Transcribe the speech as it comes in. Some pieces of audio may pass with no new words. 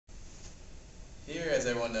Here, as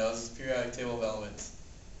everyone knows, is the periodic table of elements.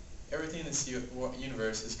 Everything in this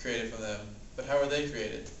universe is created from them, but how are they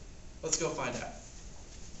created? Let's go find out.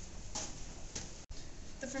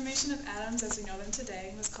 The formation of atoms as we know them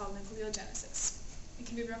today was called nucleogenesis. It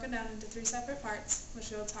can be broken down into 3 separate parts,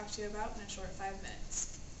 which we will talk to you about in a short 5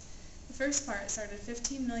 minutes. The first part started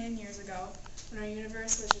 15 million years ago, when our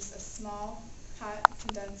universe was just a small, hot,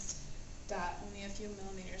 condensed dot only a few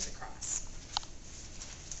millimeters across.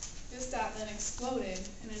 This dot then exploded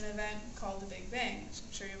in an event called the Big Bang, which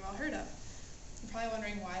I'm sure you've all heard of. You're probably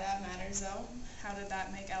wondering why that matters though. How did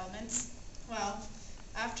that make elements? Well,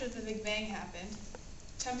 after the Big Bang happened,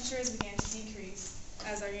 temperatures began to decrease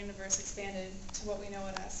as our universe expanded to what we know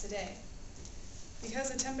it as today. Because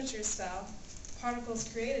the temperatures fell, particles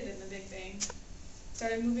created in the Big Bang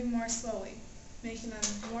started moving more slowly, making them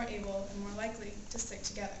more able and more likely to stick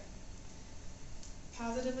together.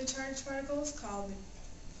 Positively charged particles, called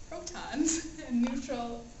protons, and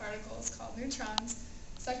neutral particles, called neutrons,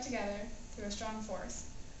 stuck together through a strong force.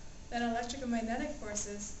 Then electromagnetic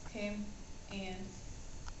forces came and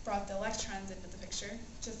brought the electrons into the picture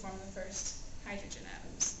to form the first hydrogen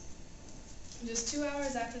atoms. Just 2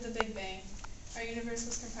 hours after the Big Bang, our universe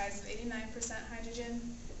was comprised of 89% hydrogen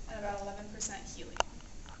and about 11% helium.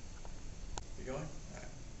 You going? Alright.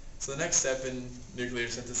 So the next step in nuclear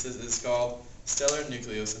synthesis is called stellar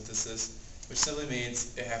nucleosynthesis, which simply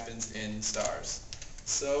means it happens in stars.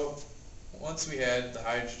 So once we had the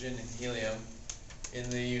hydrogen and helium in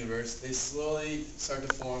the universe, they slowly start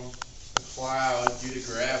to form a cloud due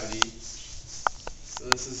to gravity. So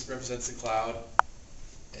this represents the cloud.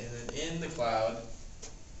 And then in the cloud,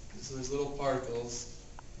 so there's little particles.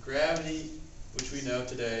 Gravity, which we know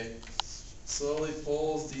today, slowly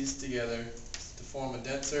pulls these together to form a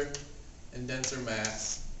denser and denser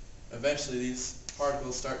mass. Eventually these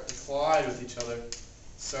particles start to collide with each other,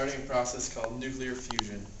 starting a process called nuclear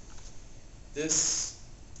fusion. This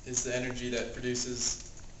is the energy that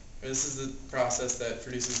produces, or this is the process that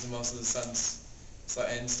produces the most of the sun's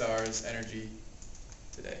and stars' energy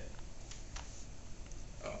today.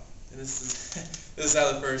 And this is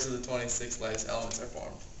how the first of the 26 lightest elements are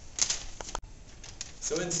formed.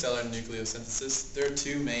 So in stellar nucleosynthesis, there are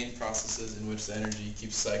 2 main processes in which the energy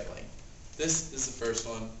keeps cycling. This is the first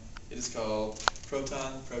one. It is called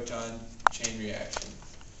proton-proton chain reaction.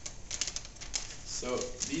 So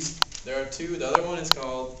there are 2. The other one is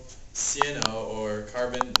called CNO, or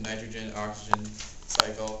carbon, nitrogen, oxygen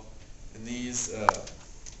cycle. And these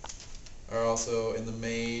are also in the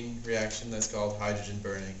main reaction that's called hydrogen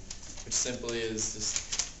burning, which simply is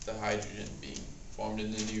just the hydrogen being formed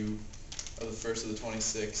in the first of the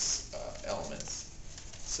 26 elements.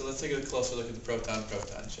 So let's take a closer look at the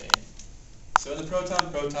proton-proton chain. So in the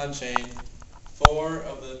proton-proton chain, 4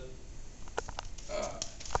 of the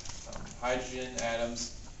hydrogen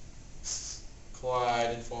atoms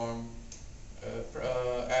collide and form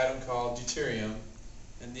an atom called deuterium,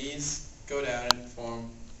 and these go down and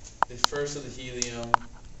form the first of the helium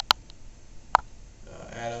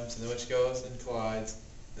atoms, and which goes and collides,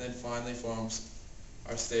 and then finally forms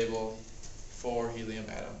our stable 4 helium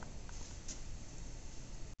atom.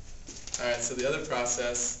 Alright, so the other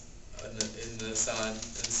process in the sun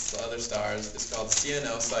and other stars is called the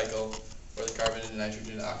CNO cycle, or the carbon and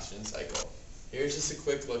nitrogen oxygen cycle. Here's just a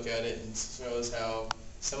quick look at it, and shows how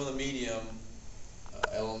some of the medium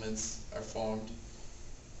elements are formed,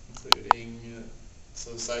 including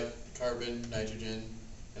carbon, nitrogen,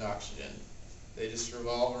 and oxygen. They just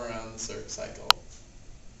revolve around the cycle.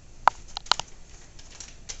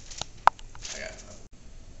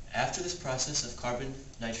 After this process of carbon,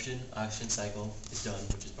 nitrogen, oxygen cycle is done,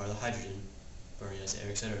 which is part of the hydrogen burning, as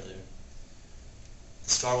Eric said earlier, the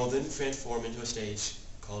star will then transform into a stage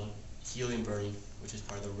called helium burning, which is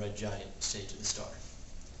part of the red giant stage of the star.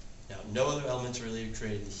 Now, no other elements are really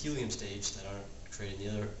created in the helium stage that aren't created in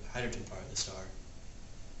the other hydrogen part of the star.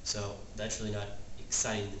 So that's really not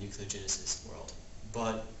exciting in the nucleogenesis world.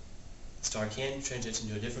 But the star can transition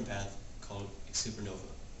to a different path called supernova.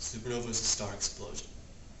 Supernova is a star explosion.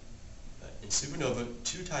 In supernova,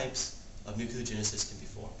 2 types of nucleogenesis can be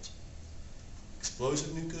formed: explosive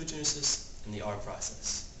nucleogenesis and the R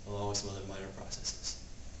process, along with some other minor processes.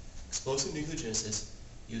 Explosive nucleogenesis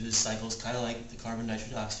uses cycles kind of like the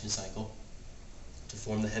carbon-nitrogen-oxygen cycle to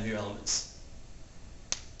form the heavier elements.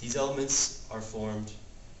 These elements are formed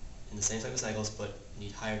in the same type of cycles but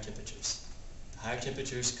need higher temperatures. The higher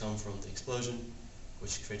temperatures come from the explosion,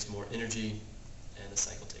 which creates more energy, and the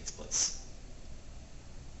cycle takes place.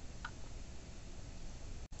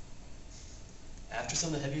 After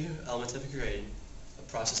some of the heavier elements have been created, a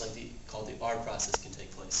process called the R process can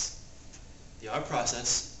take place. The R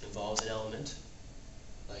process involves an element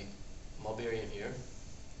like mulbarium here,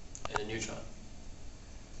 and a neutron.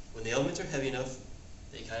 When the elements are heavy enough,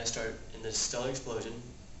 they kind of start, in the stellar explosion,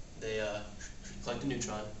 they collect a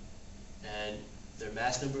neutron, and their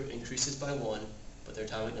mass number increases by 1, but their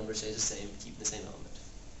atomic number stays the same, keeping the same element.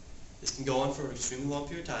 This can go on for an extremely long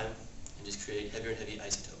period of time and just create heavier and heavier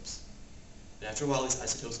isotopes. And after a while, these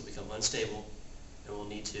isotopes will become unstable and will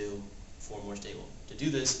need to form more stable. To do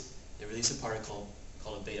this, they release a particle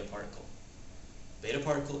called a beta particle. Beta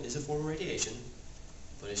particle is a form of radiation,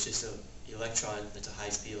 but it's just an electron that's a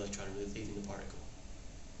high-speed electron leaving the particle.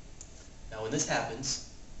 Now when this happens,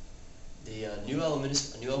 a new element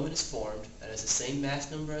is formed that has the same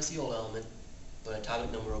mass number as the old element, but an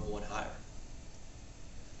atomic number of 1 higher.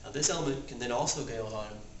 Now this element can then also go on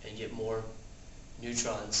and get more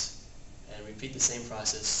neutrons and repeat the same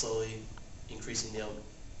process, slowly increasing the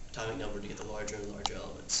atomic number to get the larger and larger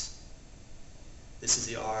elements. This is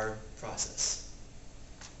the R process.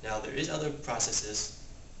 Now there is other processes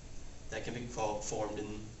that can be formed for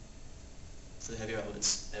the heavier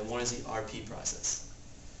elements, and one is the RP process.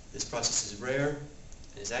 This process is rare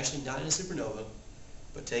and is actually not in a supernova,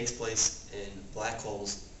 but takes place in black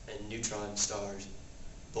holes and neutron stars,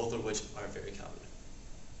 both of which are very common.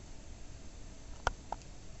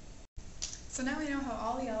 So now we know how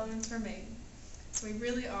all the elements were made. So we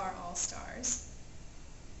really are all stars.